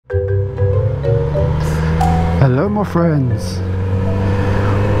Hello my friends.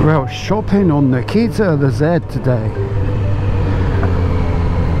 We're out shopping on Nikita the Z today.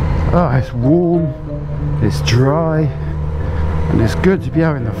 Oh, it's warm, it's dry, and it's good to be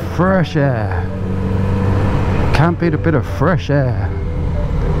out in the fresh air. Can't beat a bit of fresh air.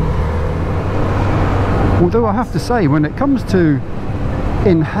 Although I have to say, when it comes to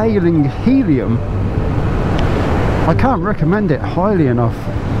inhaling helium, I can't recommend it highly enough.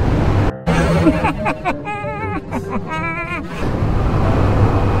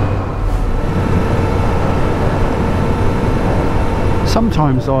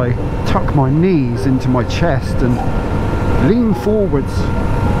 Sometimes I tuck my knees into my chest and lean forwards.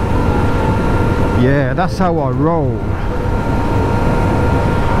 Yeah, that's how I roll.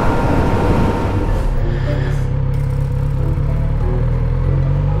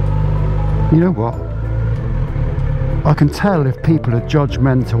 You know what? I can tell if people are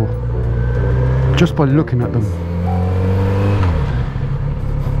judgmental just by looking at them.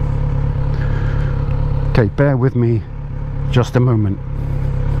 Okay, bear with me just a moment.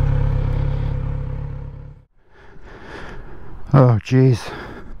 Oh geez,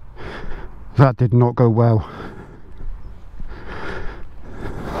 that did not go well.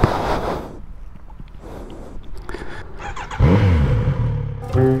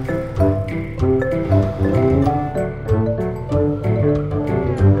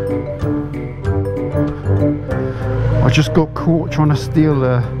 I just got caught trying to steal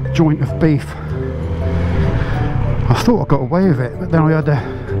a joint of beef. I thought I got away with it, but then I had a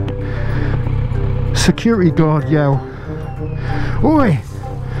security guard yell, "Oi,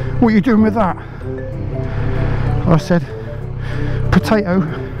 what are you doing with that?" I said, "Potato,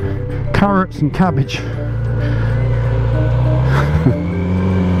 carrots and cabbage."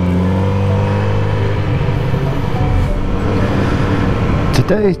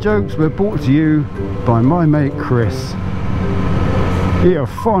 Today's jokes were brought to you by my mate Chris. You're a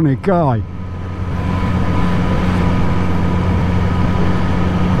funny guy.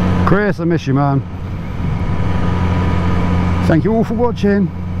 Chris, I miss you, man. Thank you all for watching.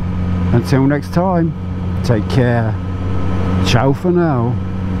 Until next time, take care. Ciao for now.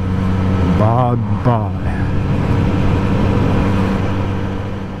 Bye bye.